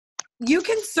you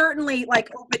can certainly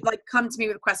come to me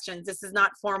with questions. This is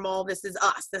not formal. This is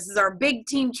us. This is our big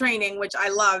team training, which I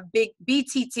love, big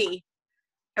BTT.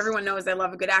 Everyone knows I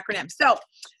love a good acronym. So,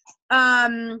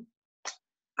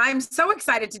 I'm so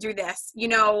excited to do this.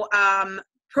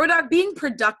 Being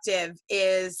productive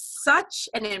is such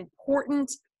an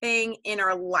important thing in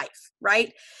our life,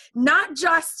 right? Not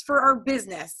just for our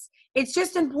business. It's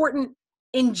just important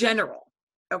in general.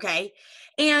 Okay.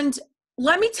 And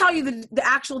let me tell you the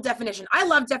actual definition. I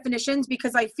love definitions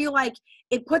because I feel like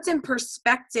it puts in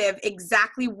perspective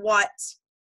exactly what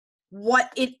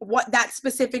that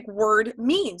specific word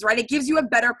means, right? It gives you a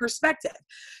better perspective.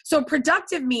 So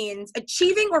productive means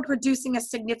achieving or producing a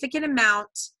significant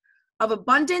amount of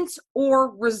abundance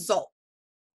or result.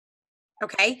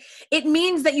 Okay? It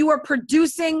means that you are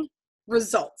producing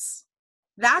results.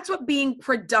 That's what being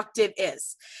productive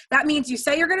is. That means you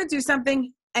say you're going to do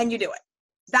something and you do it.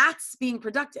 That's being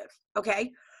productive.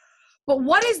 Okay? But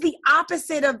what is the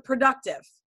opposite of productive?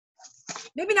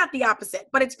 Maybe not the opposite,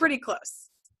 but it's pretty close.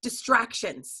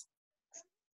 Distractions.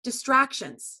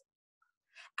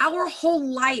 Our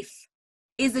whole life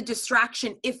is a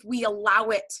distraction if we allow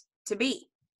it to be.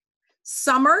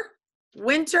 Summer,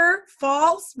 winter,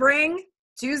 fall, spring,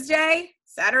 Tuesday,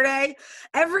 Saturday,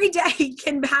 every day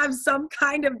can have some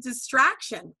kind of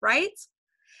distraction, right?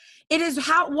 It is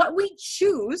what we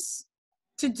choose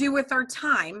to do with our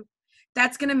time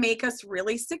that's going to make us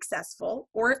really successful,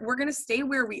 or we're going to stay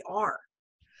where we are.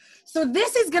 So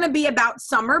this is going to be about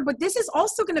summer, but this is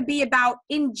also going to be about,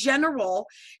 in general,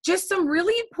 just some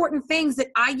really important things that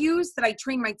I use, that I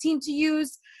train my team to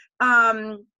use,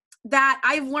 that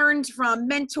I've learned from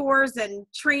mentors and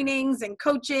trainings and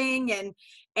coaching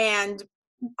and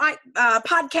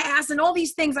podcasts and all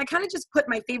these things. I kind of just put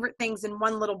my favorite things in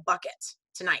one little bucket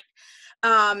tonight.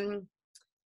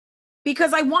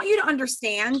 Because I want you to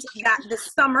understand that the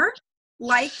summer,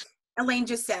 like Elaine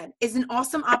just said, is an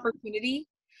awesome opportunity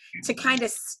to kind of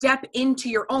step into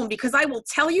your own, because I will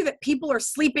tell you that people are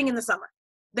sleeping in the summer.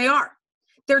 They are.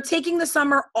 They're taking the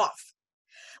summer off.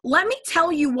 Let me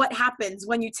tell you what happens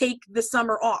when you take the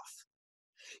summer off.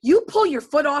 You pull your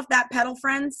foot off that pedal,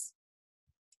 friends,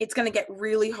 it's going to get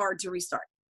really hard to restart.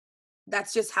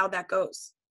 That's just how that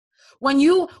goes. When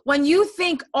you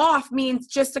think off means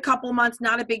just a couple months,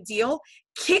 not a big deal,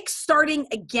 kick starting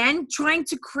again, trying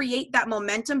to create that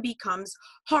momentum becomes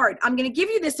hard. I'm going to give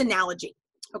you this analogy.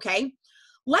 Okay,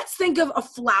 let's think of a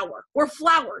flower or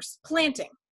flowers, planting.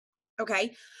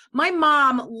 Okay, my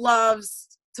mom loves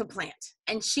to plant,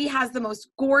 and she has the most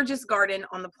gorgeous garden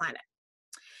on the planet.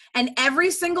 And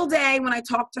every single day when I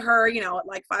talk to her, at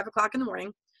like 5 o'clock in the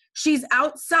morning, she's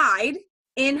outside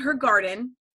in her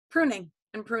garden pruning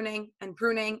and pruning and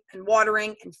pruning and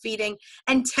watering and feeding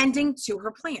and tending to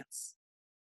her plants.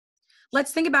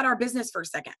 Let's think about our business for a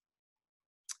second.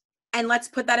 And let's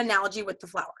put that analogy with the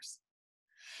flowers.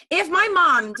 If my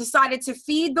mom decided to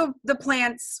feed the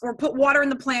plants or put water in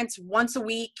the plants once a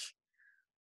week,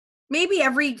 maybe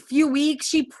every few weeks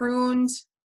she pruned,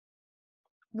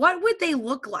 what would they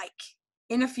look like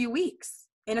in a few weeks,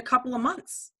 in a couple of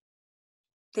months?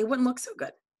 They wouldn't look so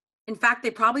good. In fact,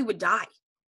 they probably would die,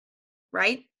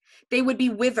 right? They would be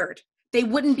withered. They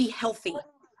wouldn't be healthy.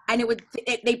 And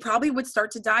they probably would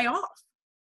start to die off.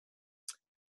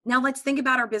 Now let's think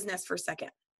about our business for a second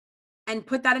and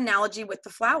put that analogy with the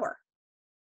flower.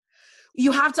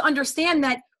 You have to understand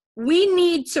that we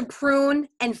need to prune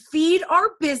and feed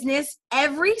our business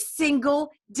every single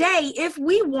day if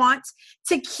we want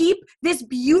to keep this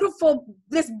beautiful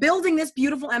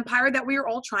empire that we are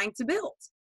all trying to build.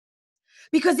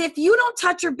 Because if you don't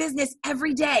touch your business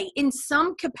every day in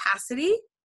some capacity,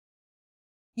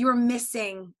 you're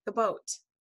missing the boat.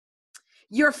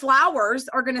 Your flowers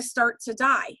are going to start to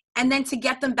die. And then to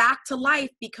get them back to life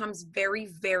becomes very,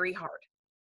 very hard,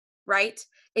 right?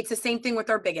 It's the same thing with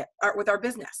our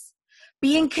business.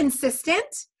 Being consistent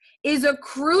is a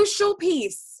crucial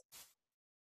piece.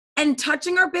 And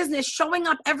touching our business, showing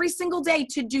up every single day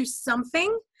to do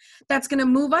something that's going to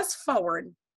move us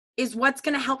forward is what's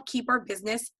going to help keep our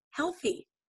business healthy.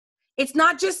 It's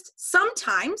not just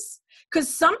sometimes,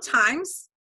 because sometimes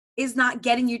is not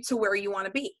getting you to where you want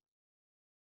to be.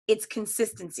 It's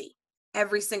consistency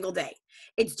every single day.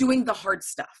 It's doing the hard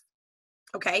stuff.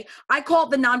 Okay. I call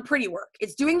it the non-pretty work.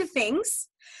 It's doing the things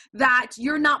that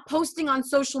you're not posting on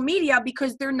social media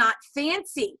because they're not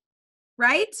fancy,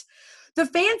 right? The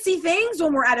fancy things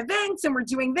when we're at events and we're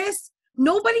doing this,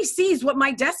 nobody sees what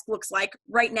my desk looks like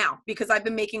right now because I've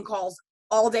been making calls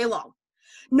all day long.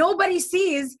 Nobody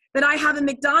sees that I have a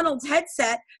McDonald's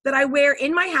headset that I wear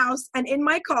in my house and in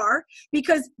my car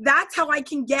because that's how I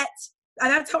can get And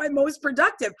that's how I'm most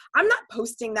productive. I'm not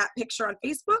posting that picture on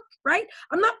Facebook, right?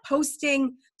 I'm not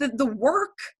posting the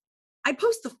work. I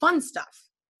post the fun stuff.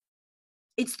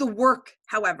 It's the work,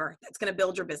 however, that's going to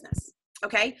build your business.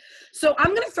 Okay. So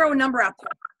I'm going to throw a number out there.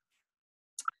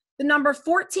 The number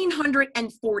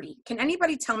 1,440. Can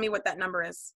anybody tell me what that number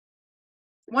is?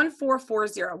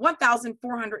 1440,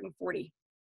 1,440.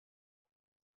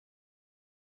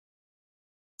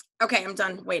 Okay, I'm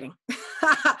done waiting.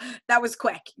 That was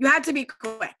quick. You had to be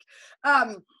quick.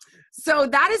 So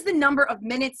that is the number of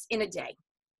minutes in a day.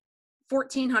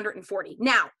 1,440.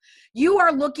 Now, you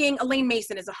are looking, Elaine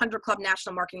Mason is a 100 Club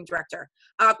National Marketing Director.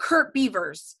 Kurt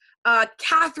Beavers,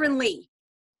 Catherine Lee.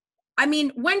 I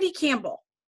mean, Wendy Campbell.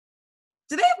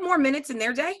 Do they have more minutes in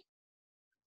their day?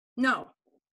 No,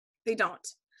 they don't.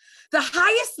 The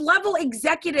highest level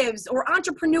executives or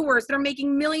entrepreneurs that are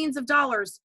making millions of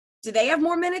dollars, do they have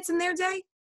more minutes in their day?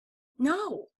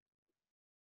 No.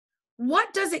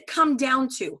 What does it come down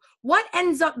to? What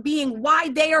ends up being why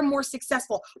they are more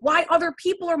successful? Why other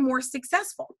people are more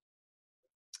successful?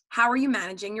 How are you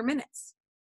managing your minutes?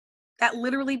 That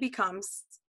literally becomes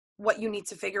what you need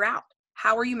to figure out.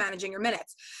 How are you managing your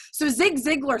minutes? So Zig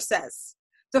Ziglar says,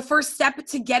 the first step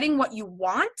to getting what you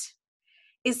want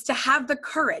is to have the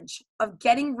courage of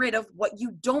getting rid of what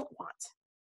you don't want.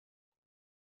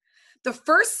 The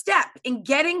first step in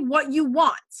getting what you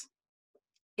want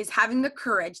is having the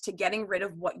courage to getting rid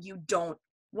of what you don't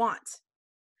want.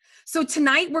 So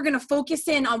tonight we're going to focus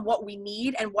in on what we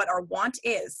need and what our want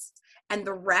is, and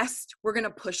the rest we're going to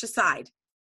push aside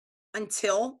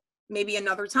until maybe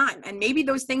another time. And maybe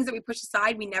those things that we push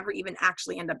aside, we never even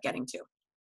actually end up getting to.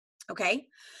 Okay?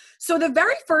 So the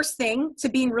very first thing to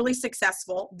being really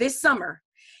successful this summer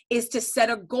is to set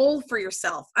a goal for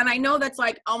yourself. And I know that's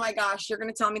like, oh my gosh, you're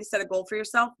going to tell me to set a goal for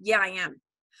yourself? Yeah, I am.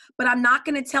 But I'm not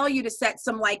going to tell you to set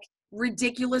some like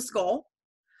ridiculous goal.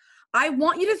 I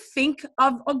want you to think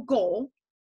of a goal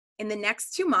in the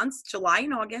next 2 months, July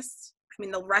and August. I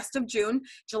mean, the rest of June,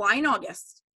 July and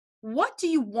August. What do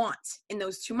you want in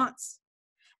those 2 months?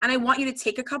 And I want you to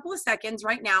take a couple of seconds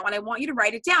right now and I want you to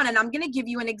write it down. And I'm going to give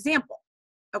you an example.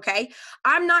 Okay.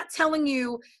 I'm not telling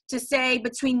you to say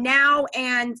between now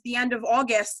and the end of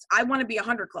August, I want to be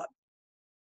 100 Club.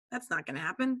 That's not going to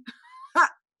happen.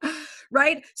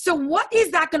 Right? So what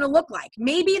is that going to look like?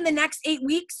 Maybe in the next 8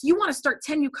 weeks, you want to start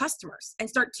 10 new customers and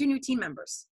start 2 new team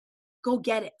members. Go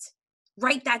get it.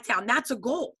 Write that down. That's a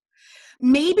goal.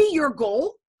 Maybe your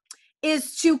goal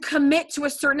is to commit to a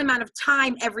certain amount of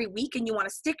time every week and you want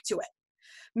to stick to it.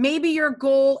 Maybe your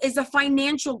goal is a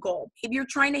financial goal. Maybe you're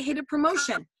trying to hit a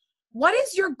promotion. What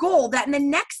is your goal that in the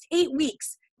next 8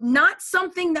 weeks, not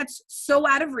something that's so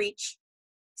out of reach,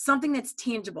 something that's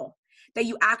tangible that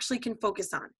you actually can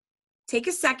focus on? Take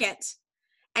a second,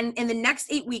 and in the next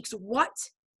 8 weeks, what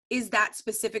is that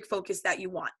specific focus that you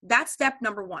want? That's step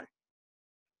number 1.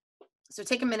 So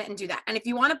take a minute and do that. And if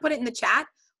you want to put it in the chat,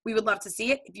 we would love to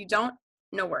see it. If you don't,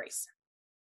 no worries.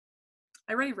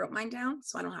 I already wrote mine down,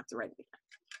 so I don't have to write it again.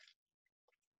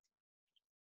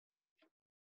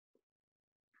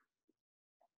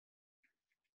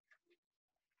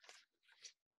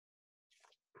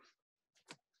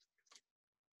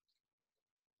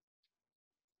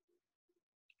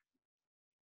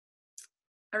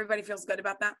 Everybody feels good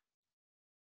about that?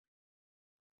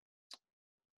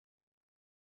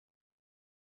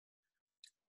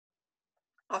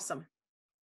 Awesome.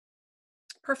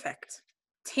 Perfect.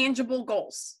 Tangible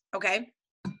goals. Okay.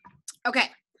 Okay.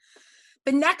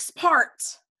 The next part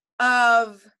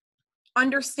of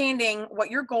understanding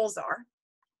what your goals are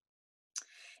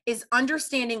is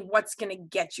understanding what's going to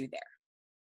get you there.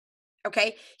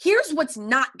 Okay. Here's what's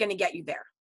not going to get you there.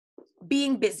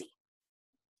 Being busy.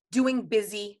 Doing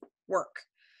busy work.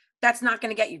 That's not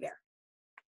going to get you there.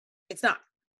 It's not.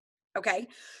 Okay.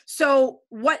 So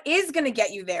what is going to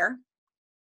get you there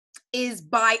is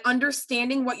by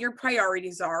understanding what your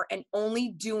priorities are and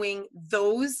only doing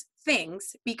those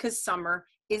things because summer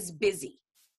is busy.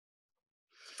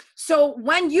 So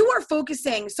when you are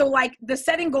focusing, so like the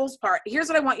setting goals part, here's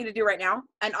what I want you to do right now.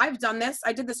 And I've done this.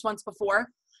 I did this once before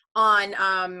on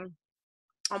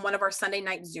one of our Sunday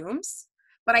night Zooms,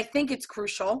 but I think it's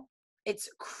crucial. It's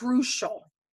crucial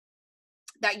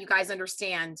that you guys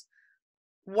understand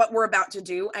what we're about to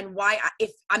do and why.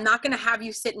 If I'm not going to have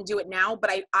you sit and do it now,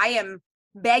 but I am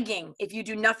begging, if you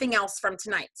do nothing else from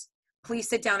tonight, please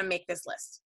sit down and make this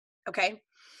list. Okay.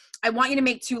 I want you to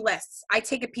make 2 lists. I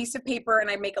take a piece of paper and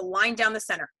I make a line down the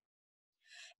center.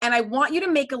 And I want you to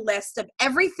make a list of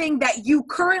everything that you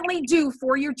currently do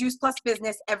for your Juice Plus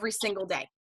business every single day.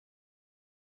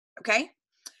 Okay.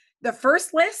 The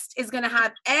first list is going to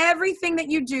have everything that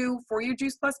you do for your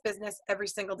Juice Plus business every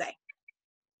single day.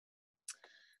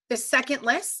 The second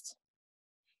list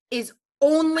is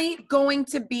only going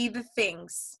to be the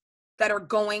things that are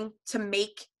going to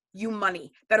make you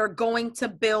money, that are going to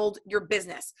build your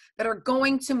business, that are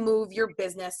going to move your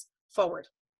business forward.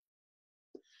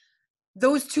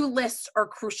 Those two lists are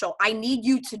crucial. I need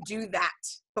you to do that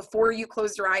before you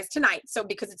close your eyes tonight. So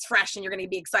because it's fresh and you're going to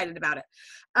be excited about it.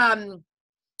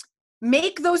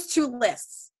 Make those two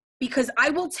lists, because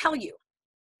I will tell you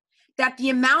that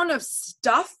the amount of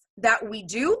stuff that we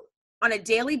do on a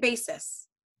daily basis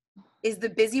is the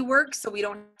busy work, so we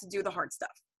don't have to do the hard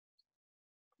stuff.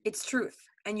 It's truth,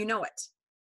 and you know it.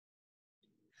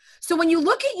 So when you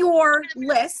look at your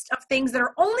list of things that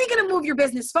are only going to move your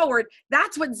business forward,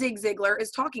 that's what Zig Ziglar is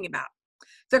talking about.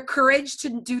 The courage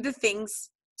to do the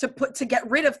things, to get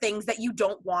rid of things that you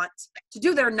don't want to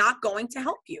do, that are not going to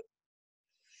help you.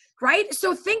 Right?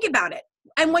 So think about it.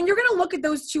 And when you're going to look at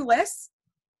those two lists,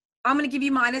 I'm going to give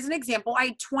you mine as an example. I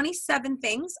had 27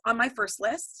 things on my first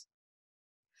list.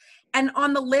 And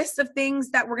on the list of things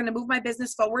that were going to move my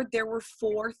business forward, there were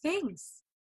 4 things.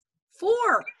 4.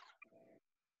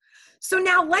 So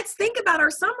now let's think about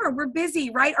our summer. We're busy,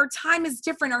 right? Our time is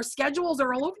different. Our schedules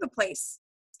are all over the place.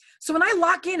 So when I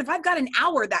lock in, if I've got an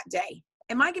hour that day,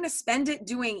 am I going to spend it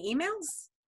doing emails?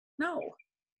 No.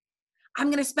 I'm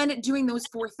going to spend it doing those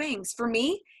 4 things. For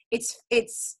me,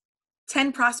 it's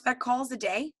 10 prospect calls a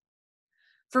day.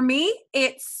 For me,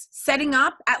 it's setting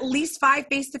up at least 5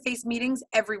 face-to-face meetings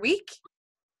every week.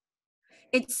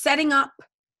 It's setting up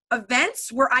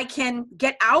events where I can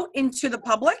get out into the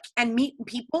public and meet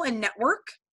people and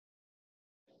network.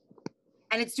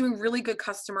 And it's doing really good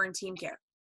customer and team care.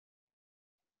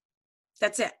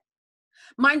 That's it.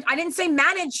 I didn't say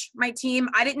manage my team.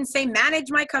 I didn't say manage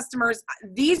my customers.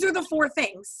 These are the 4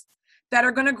 things that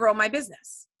are going to grow my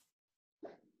business.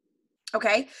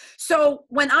 Okay. So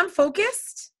when I'm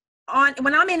focused on,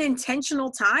 when I'm in intentional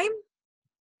time,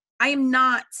 I am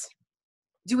not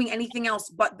doing anything else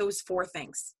but those 4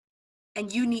 things.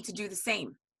 And you need to do the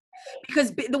same,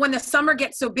 because when the summer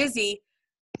gets so busy,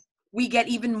 we get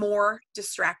even more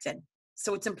distracted.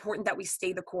 So it's important that we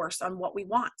stay the course on what we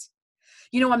want.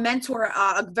 You know, a mentor,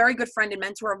 a very good friend and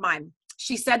mentor of mine,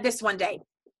 she said this one day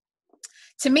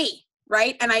to me,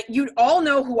 right? And you all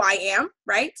know who I am,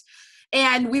 right?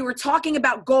 And we were talking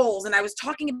about goals, and I was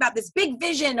talking about this big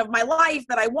vision of my life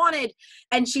that I wanted.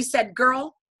 And she said,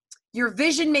 girl, your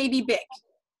vision may be big,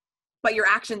 but your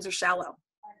actions are shallow.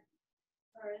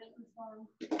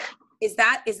 Is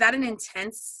that an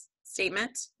intense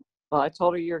statement? Well, I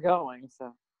told her you're going,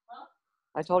 so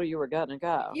I told her you were gonna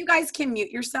go. You guys can mute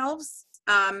yourselves,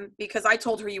 because I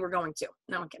told her you were going to.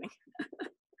 No, I'm kidding.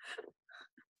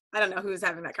 I don't know who's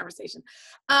having that conversation.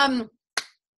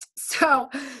 So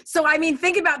I mean,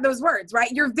 think about those words,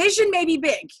 right? Your vision may be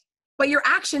big, but your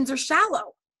actions are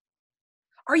shallow.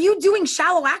 Are you doing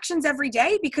shallow actions every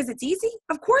day because it's easy?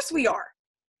 Of course we are.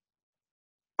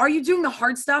 Are you doing the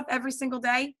hard stuff every single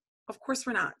day? Of course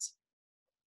we're not.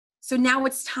 So now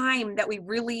it's time that we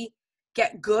really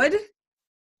get good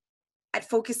at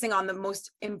focusing on the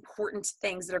most important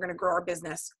things that are going to grow our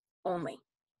business only.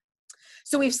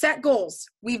 So we've set goals.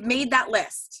 We've made that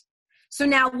list. So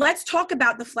now let's talk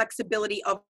about the flexibility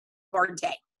of our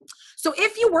day. So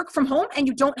if you work from home and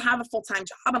you don't have a full-time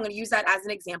job, I'm going to use that as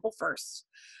an example first.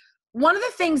 One of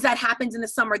the things that happens in the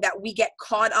summer that we get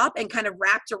caught up and kind of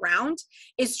wrapped around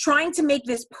is trying to make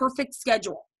this perfect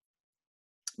schedule.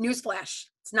 Newsflash,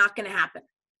 it's not going to happen.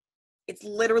 It's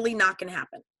literally not going to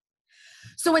happen.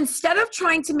 So instead of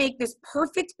trying to make this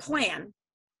perfect plan,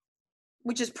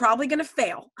 which is probably going to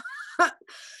fail,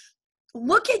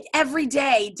 look at every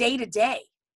day, day to day,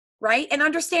 right? And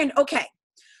understand, okay,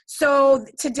 so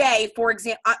today, for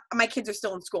example, my kids are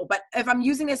still in school, but if I'm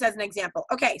using this as an example,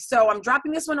 okay, so I'm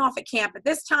dropping this one off at camp at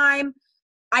this time.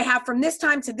 I have from this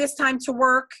time to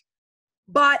work,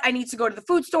 but I need to go to the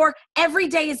food store. Every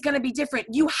day is going to be different.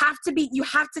 You have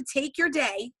to take your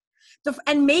day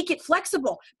and make it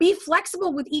flexible. Be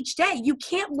flexible with each day. You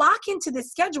can't lock into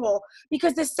this schedule,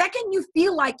 because the second you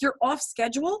feel like you're off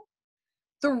schedule,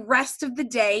 the rest of the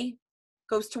day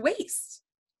goes to waste.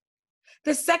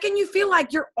 The second you feel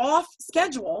like you're off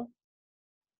schedule,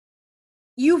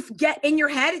 you get in your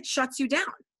head, it shuts you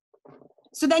down.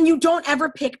 So then you don't ever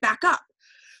pick back up.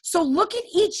 So look at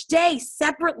each day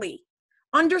separately,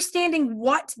 understanding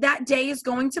what that day is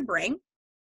going to bring,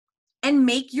 and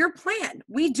make your plan.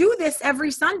 We do this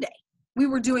every Sunday. We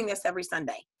were doing this every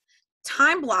Sunday.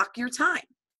 Time block your time.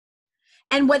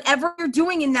 And whatever you're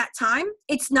doing in that time,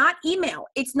 it's not email,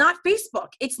 it's not Facebook,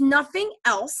 it's nothing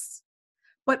else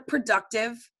but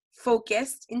productive,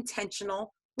 focused,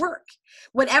 intentional work.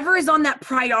 Whatever is on that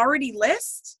priority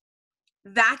list,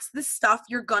 that's the stuff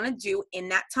you're going to do in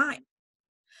that time.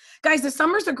 Guys, the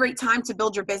summer's a great time to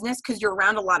build your business because you're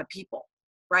around a lot of people,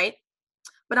 right?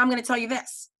 But I'm going to tell you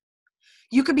this.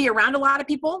 You could be around a lot of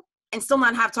people and still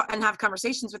not have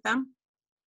conversations with them.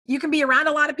 You can be around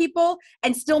a lot of people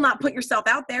and still not put yourself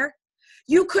out there.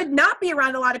 You could not be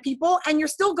around a lot of people and you're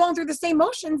still going through the same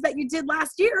motions that you did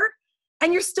last year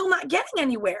and you're still not getting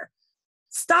anywhere.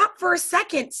 Stop for a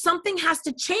second. Something has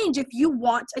to change if you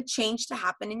want a change to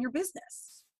happen in your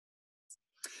business.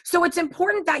 So it's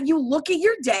important that you look at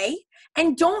your day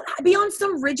and don't be on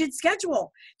some rigid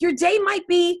schedule. Your day might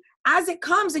be as it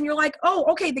comes and you're like, oh,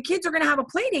 okay, the kids are going to have a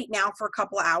play date now for a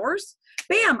couple of hours.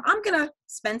 Bam, I'm going to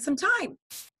spend some time.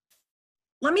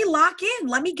 Let me lock in.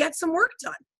 Let me get some work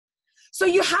done. So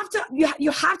you have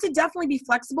to definitely be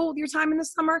flexible with your time in the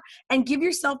summer and give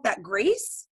yourself that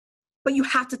grace, but you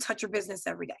have to touch your business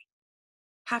every day.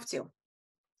 Have to.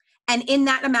 And in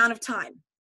that amount of time,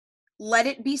 let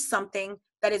it be something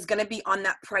that is going to be on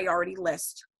that priority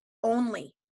list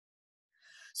only.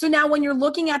 So now when you're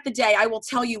looking at the day, I will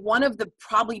tell you one of the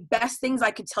probably best things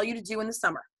I could tell you to do in the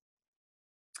summer.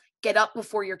 Get up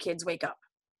before your kids wake up.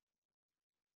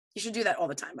 You should do that all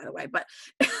the time, by the way, but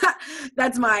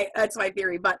that's my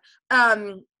theory. But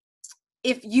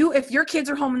if your kids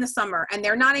are home in the summer and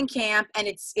they're not in camp and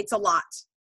it's a lot,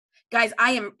 guys,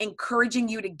 I am encouraging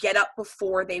you to get up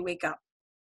before they wake up.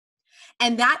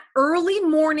 And that early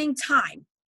morning time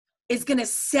is going to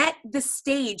set the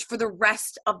stage for the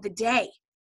rest of the day.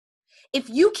 If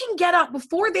you can get up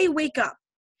before they wake up,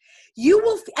 you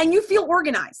feel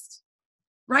organized,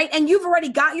 right? And you've already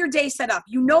got your day set up.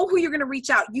 You know who you're going to reach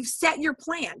out. You've set your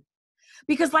plan.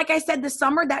 Because like I said, this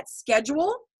summer, that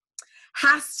schedule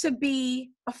has to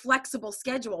be a flexible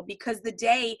schedule because the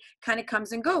day kind of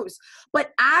comes and goes.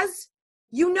 But as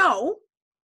you know,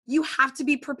 you have to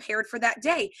be prepared for that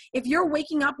day. If you're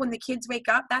waking up when the kids wake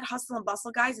up, that hustle and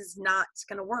bustle, guys, is not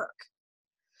going to work.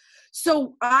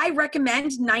 So I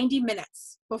recommend 90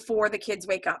 minutes before the kids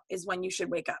wake up is when you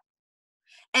should wake up.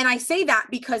 And I say that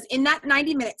because in that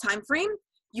 90-minute time frame,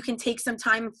 you can take some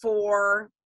time for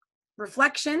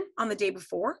reflection on the day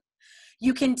before.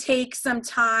 You can take some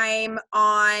time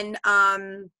on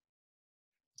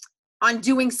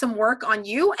doing some work on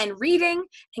you and reading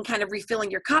and kind of refilling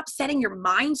your cup, setting your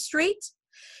mind straight.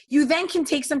 You then can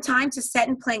take some time to set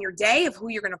and plan your day of who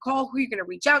you're going to call, who you're going to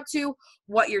reach out to,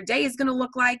 what your day is going to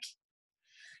look like.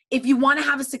 If you want to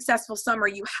have a successful summer,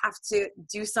 you have to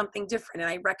do something different.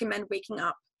 And I recommend waking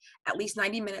up at least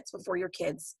 90 minutes before your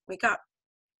kids wake up.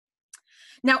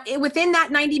 Now, within that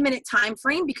 90-minute time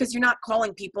frame, because you're not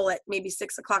calling people at maybe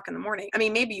 6 o'clock in the morning. I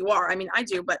mean, maybe you are. I mean, I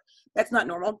do, but that's not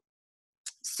normal.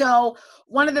 So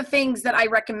one of the things that I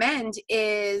recommend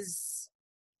is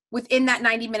within that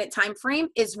 90-minute time frame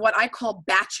is what I call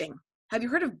batching. Have you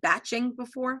heard of batching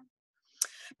before?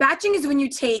 Batching is when you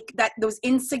take those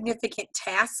insignificant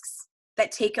tasks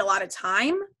that take a lot of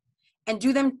time and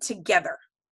do them together,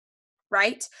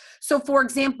 right? So for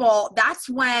example, that's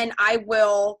when I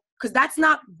will, because that's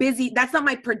not busy, that's not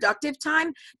my productive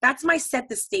time, that's my set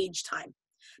the stage time.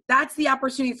 That's the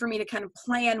opportunity for me to kind of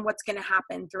plan what's going to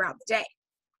happen throughout the day.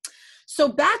 So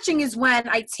batching is when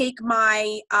I take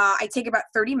about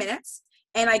 30 minutes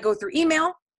and I go through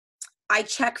email, I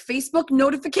check Facebook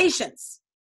notifications.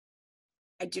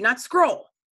 I do not scroll.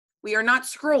 We are not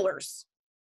scrollers.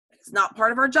 It's not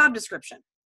part of our job description.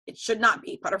 It should not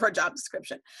be part of our job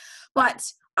description. But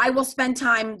I will spend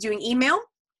time doing email,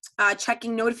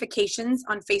 checking notifications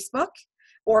on Facebook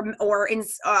or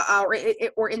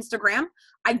Instagram.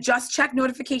 I just check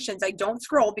notifications. I don't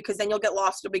scroll because then you'll get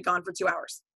lost. You'll be gone for 2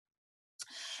 hours.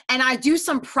 And I do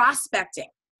some prospecting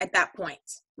at that point,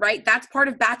 right? That's part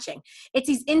of batching. It's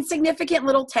these insignificant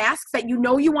little tasks that you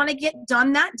know you want to get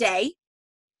done that day,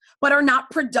 but are not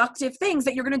productive things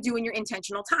that you're going to do in your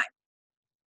intentional time.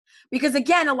 Because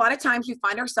again, a lot of times we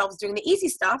find ourselves doing the easy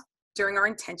stuff during our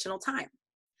intentional time.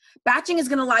 Batching is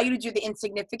going to allow you to do the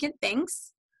insignificant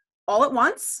things all at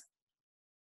once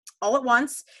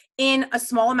in a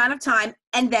small amount of time,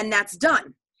 and then that's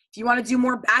done. If you want to do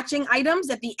more batching items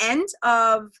at the end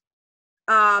of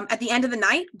the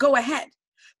night, go ahead.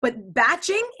 But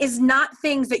batching is not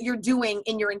things that you're doing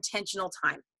in your intentional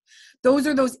time. Those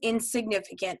are those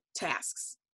insignificant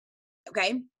tasks.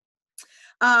 Okay.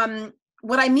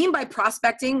 What I mean by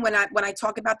prospecting when I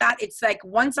talk about that, it's like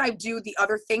once I do the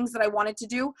other things that I wanted to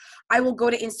do, I will go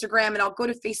to Instagram and I'll go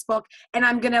to Facebook and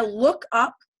I'm going to look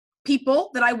up people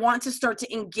that I want to start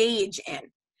to engage in.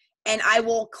 And I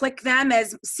will click them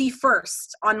as see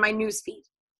first on my newsfeed.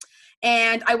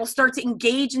 and I will start to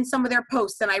engage in some of their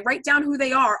posts, and I write down who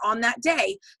they are on that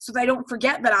day so that I don't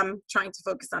forget that I'm trying to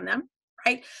focus on them,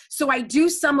 right? So I do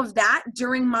some of that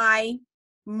during my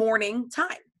morning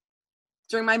time,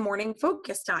 during my morning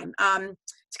focus time,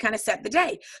 to kind of set the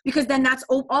day, because then that's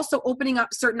also opening up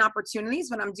certain opportunities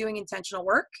when I'm doing intentional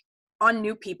work on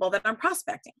new people that I'm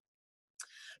prospecting.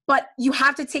 But you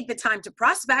have to take the time to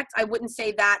prospect. I wouldn't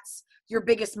say that's your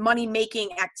biggest money-making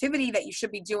activity that you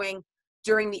should be doing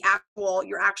during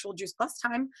your actual Juice Plus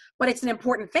time, but it's an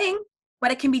important thing.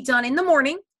 But it can be done in the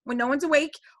morning when no one's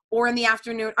awake, or in the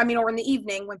afternoon, or in the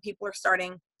evening when people are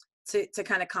starting to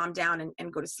kind of calm down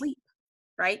and go to sleep,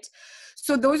 right?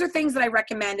 So those are things that I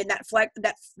recommend, and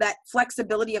that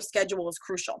flexibility of schedule is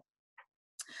crucial.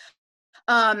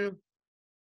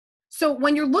 So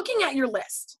when you're looking at your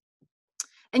list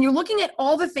and you're looking at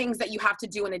all the things that you have to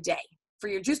do in a day for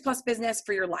your Juice Plus business,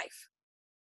 for your life,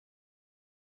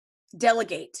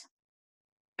 delegate.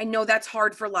 I know that's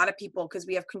hard for a lot of people because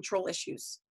we have control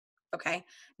issues. Okay.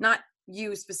 Not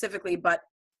you specifically, but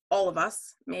all of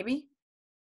us, maybe.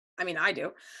 I mean, I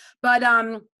do. But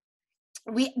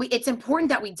it's important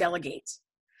that we delegate.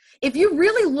 If you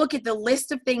really look at the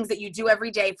list of things that you do every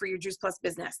day for your Juice Plus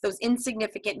business, those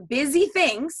insignificant, busy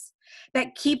things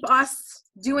that keep us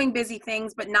doing busy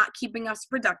things but not keeping us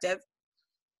productive,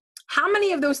 how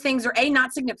many of those things are A,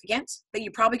 not significant, that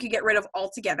you probably could get rid of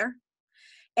altogether?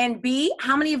 And B,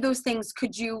 how many of those things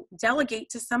could you delegate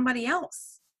to somebody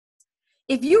else?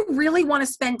 If you really want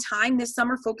to spend time this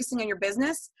summer focusing on your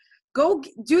business, go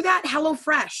do that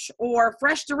HelloFresh or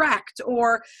Fresh Direct,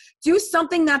 or do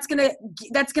something that's gonna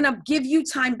give you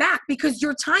time back, because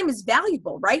your time is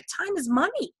valuable, right? Time is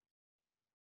money.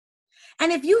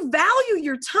 And if you value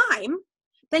your time,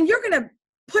 then you're gonna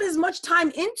put as much time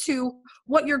into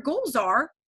what your goals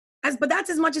are, but that's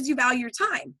as much as you value your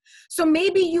time. So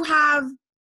maybe you hire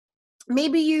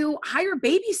a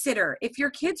babysitter if your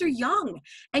kids are young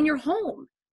and you're home.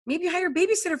 Maybe you hire a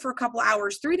babysitter for a couple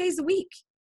hours, 3 days a week.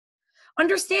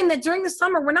 Understand that during the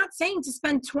summer, we're not saying to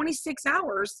spend 26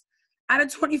 hours out of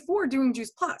 24 doing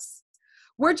Juice Plus.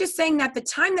 We're just saying that the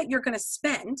time that you're going to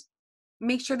spend,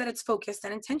 make sure that it's focused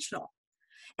and intentional.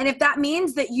 And if that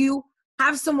means that you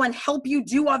have someone help you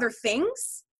do other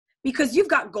things because you've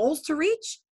got goals to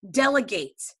reach,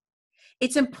 delegate.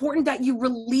 It's important that you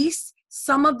release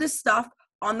some of the stuff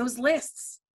on those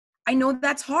lists. I know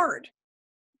that's hard,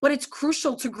 but it's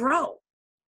crucial to grow.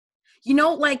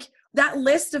 Like that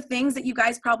list of things that you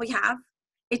guys probably have,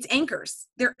 it's anchors.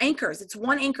 They're anchors. It's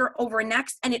one anchor over a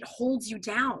next, and it holds you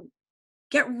down.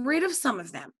 Get rid of some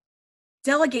of them.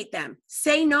 Delegate them.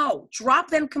 Say no. Drop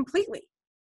them completely.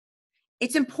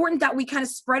 It's important that we kind of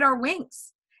spread our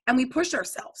wings and we push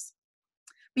ourselves,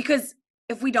 because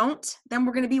if we don't, then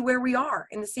we're going to be where we are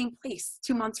in the same place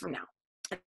 2 months from now.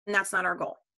 And that's not our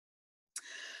goal.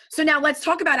 So now let's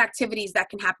talk about activities that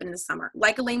can happen in the summer.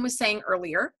 Like Elaine was saying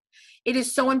earlier, it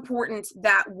is so important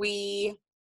that we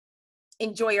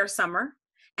enjoy our summer.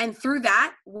 And through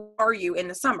that, where are you in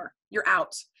the summer? You're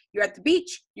out. You're at the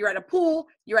beach. You're at a pool.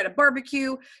 You're at a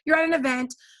barbecue. You're at an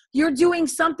event. You're doing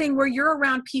something where you're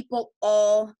around people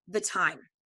all the time.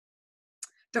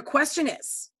 The question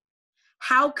is,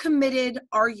 how committed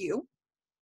are you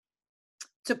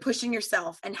to pushing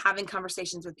yourself and having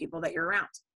conversations with people that you're around?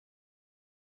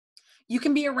 You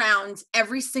can be around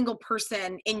every single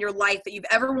person in your life that you've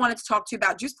ever wanted to talk to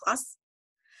about Juice Plus,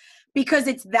 because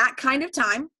it's that kind of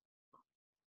time,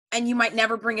 and you might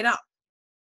never bring it up.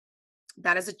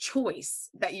 That is a choice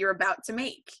that you're about to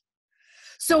make.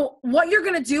 So what you're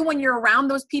going to do when you're around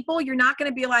those people, you're not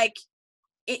going to be like,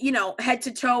 head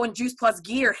to toe in Juice Plus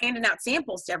gear, handing out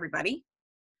samples to everybody.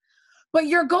 But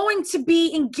you're going to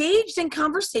be engaged in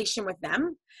conversation with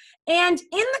them. And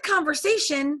in the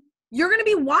conversation, you're going to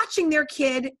be watching their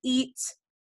kid eat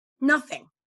nothing,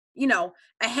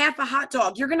 a half a hot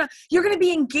dog. You're going to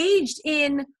be engaged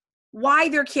in why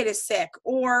their kid is sick,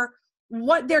 or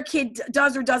what their kid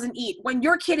does or doesn't eat. When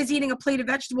your kid is eating a plate of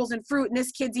vegetables and fruit and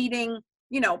this kid's eating,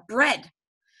 bread,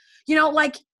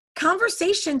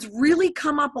 conversations really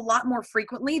come up a lot more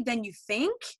frequently than you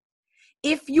think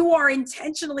if you are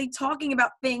intentionally talking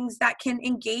about things that can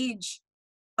engage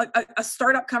a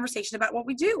startup conversation about what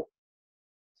we do.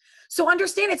 So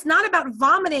understand, it's not about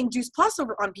vomiting Juice Plus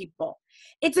over on people.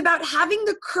 It's about having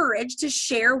the courage to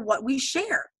share what we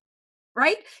share,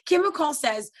 right? Kim McCall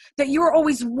says that you are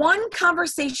always one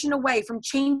conversation away from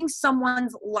changing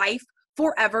someone's life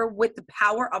forever with the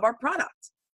power of our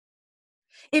product.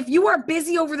 If you are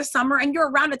busy over the summer and you're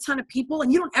around a ton of people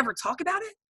and you don't ever talk about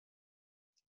it,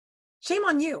 shame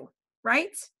on you,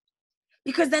 right?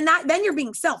 Because then you're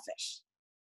being selfish.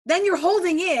 Then you're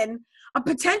holding in a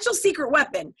potential secret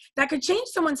weapon that could change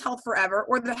someone's health forever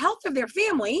or the health of their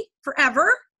family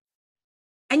forever,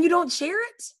 and you don't share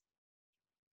it,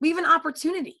 we have an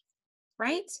opportunity,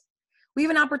 right? We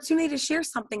have an opportunity to share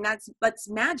something that's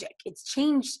magic. It's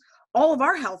changed all of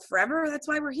our health forever. That's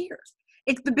why we're here.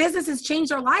 The business has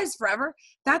changed our lives forever.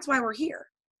 That's why we're here.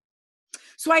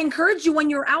 So I encourage you when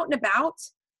you're out and about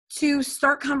to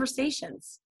start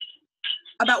conversations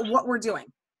about what we're doing.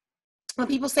 When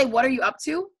people say, what are you up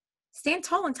to? Stand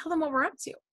tall and tell them what we're up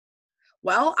to.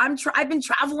 Well, I've been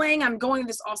traveling. I'm going to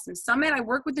this awesome summit. I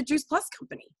work with the Juice Plus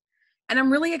company. And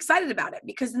I'm really excited about it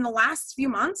because in the last few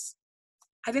months,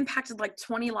 I've impacted like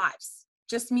 20 lives,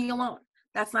 just me alone.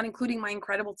 That's not including my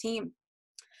incredible team.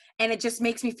 And it just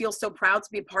makes me feel so proud to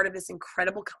be a part of this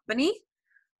incredible company.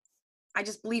 I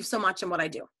just believe so much in what I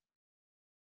do.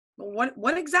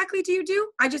 What exactly do you do?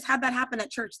 I just had that happen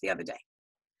at church the other day.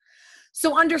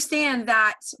 So understand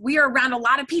that we are around a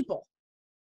lot of people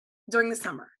during the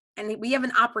summer, and we have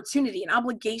an opportunity, an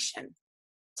obligation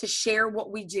to share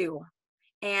what we do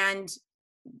and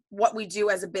what we do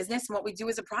as a business and what we do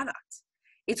as a product.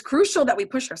 It's crucial that we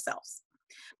push ourselves,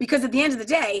 because at the end of the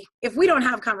day, if we don't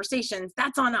have conversations,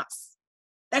 that's on us.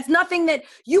 That's nothing that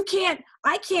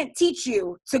I can't teach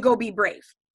you to go be brave,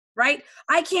 right?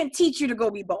 I can't teach you to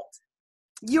go be bold.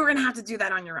 You're going to have to do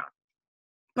that on your own.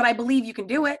 But I believe you can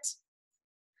do it.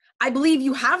 I believe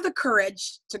you have the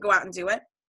courage to go out and do it.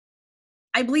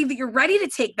 I believe that you're ready to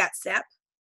take that step.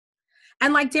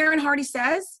 And like Darren Hardy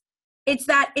says, it's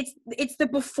the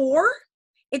before,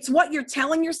 it's what you're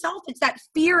telling yourself. It's that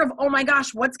fear of, oh my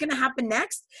gosh, what's going to happen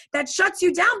next? That shuts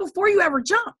you down before you ever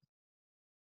jump.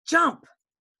 Jump,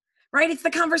 right? It's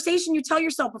the conversation you tell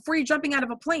yourself before you're jumping out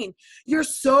of a plane. You're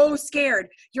so scared.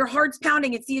 Your heart's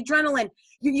pounding. It's the adrenaline.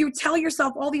 You tell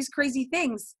yourself all these crazy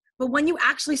things. But when you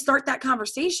actually start that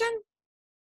conversation,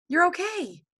 you're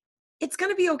okay. It's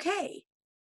going to be okay.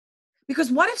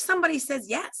 Because what if somebody says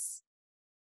yes?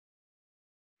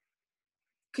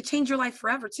 Could change your life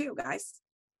forever too, guys.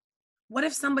 What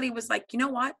if somebody was like, you know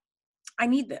what? I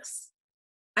need this.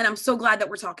 And I'm so glad that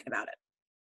we're talking about it.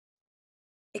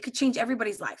 It could change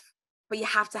everybody's life, but you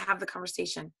have to have the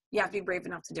conversation. You have to be brave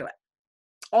enough to do it.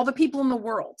 All the people in the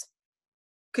world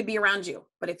could be around you,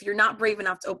 but if you're not brave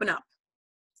enough to open up,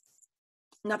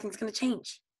 nothing's going to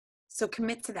change. So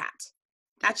commit to that.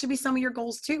 That should be some of your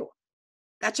goals too.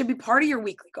 That should be part of your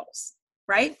weekly goals,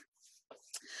 right?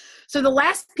 So the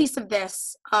last piece of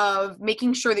this, of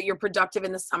making sure that you're productive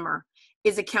in the summer,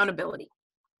 is accountability.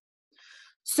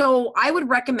 So I would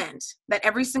recommend that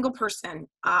every single person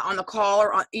on the call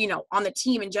or on the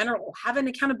team in general have an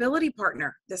accountability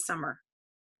partner this summer.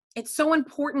 It's so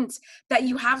important that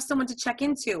you have someone to check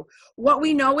into. What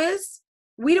we know is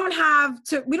we don't have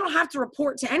to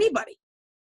report to anybody,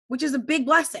 which is a big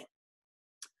blessing.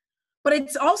 But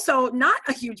it's also not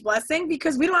a huge blessing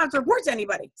because we don't have to report to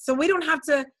anybody. So we don't have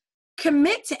to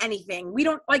commit to anything.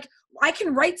 I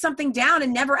can write something down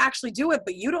and never actually do it,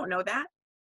 but you don't know that,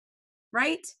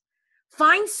 right?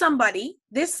 Find somebody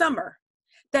this summer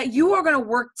that you are going to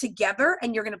work together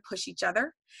and you're going to push each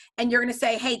other and you're going to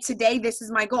say, hey, today, this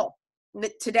is my goal.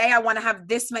 Today, I want to have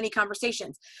this many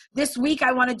conversations. This week,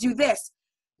 I want to do this.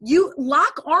 You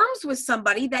lock arms with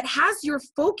somebody that has your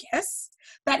focus,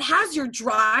 that has your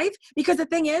drive, because the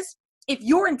thing is, if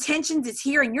your intentions is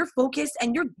here and you're focused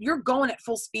and you're going at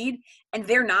full speed and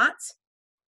they're not,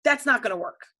 that's not going to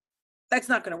work. That's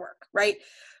not going to work, right?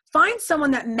 Find someone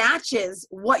that matches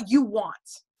what you want,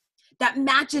 that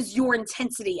matches your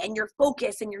intensity and your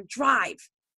focus and your drive,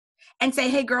 and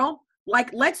say, hey girl,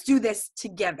 let's do this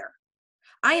together.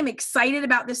 I am excited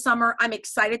about this summer. I'm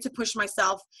excited to push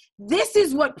myself. This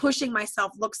is what pushing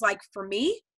myself looks like for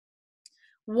me.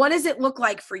 What does it look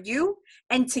like for you?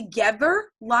 And together,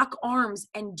 lock arms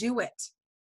and do it.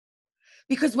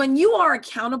 Because when you are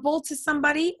accountable to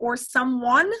somebody or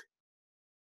someone,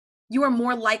 you are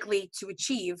more likely to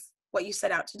achieve what you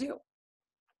set out to do.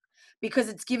 Because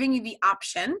it's giving you the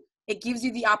option, it gives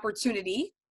you the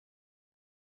opportunity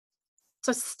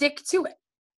to stick to it.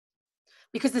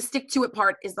 Because the stick to it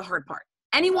part is the hard part.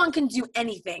 Anyone can do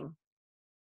anything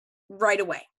right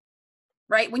away,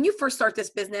 right? When you first start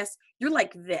this business, you're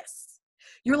like this.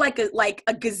 You're like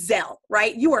a gazelle,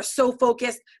 right? You are so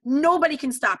focused, nobody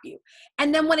can stop you.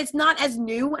 And then when it's not as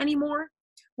new anymore,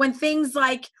 when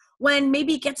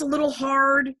maybe it gets a little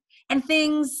hard and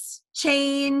things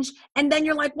change, and then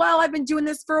you're like, well, I've been doing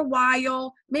this for a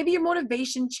while. Maybe your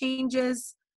motivation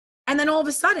changes. And then all of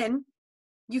a sudden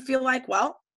you feel like,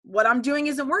 well, what I'm doing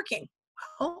isn't working.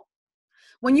 Well,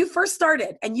 when you first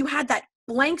started and you had that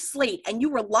blank slate and you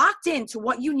were locked into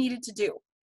what you needed to do,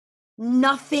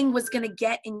 nothing was going to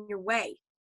get in your way.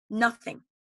 Nothing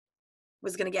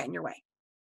was going to get in your way.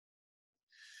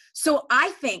 So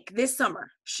I think this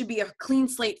summer should be a clean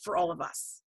slate for all of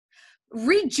us.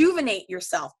 Rejuvenate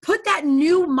yourself. Put that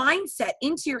new mindset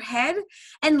into your head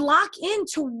and lock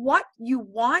into what you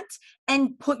want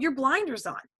and put your blinders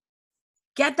on.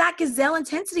 Get that gazelle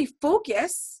intensity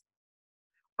focus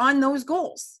on those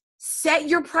goals. Set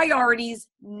your priorities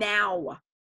now.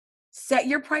 Set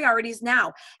your priorities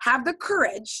now. Have the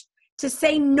courage to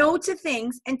say no to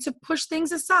things and to push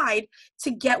things aside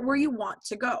to get where you want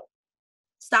to go.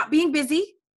 Stop being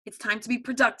busy. It's time to be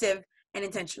productive and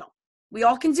intentional. We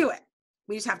all can do it.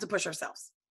 We just have to push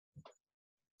ourselves.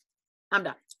 I'm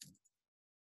done.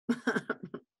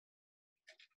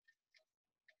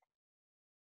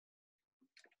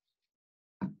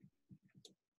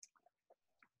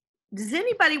 Does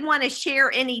anybody want to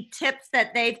share any tips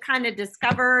that they've kind of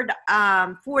discovered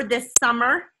for this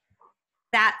summer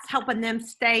that's helping them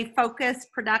stay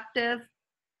focused, productive?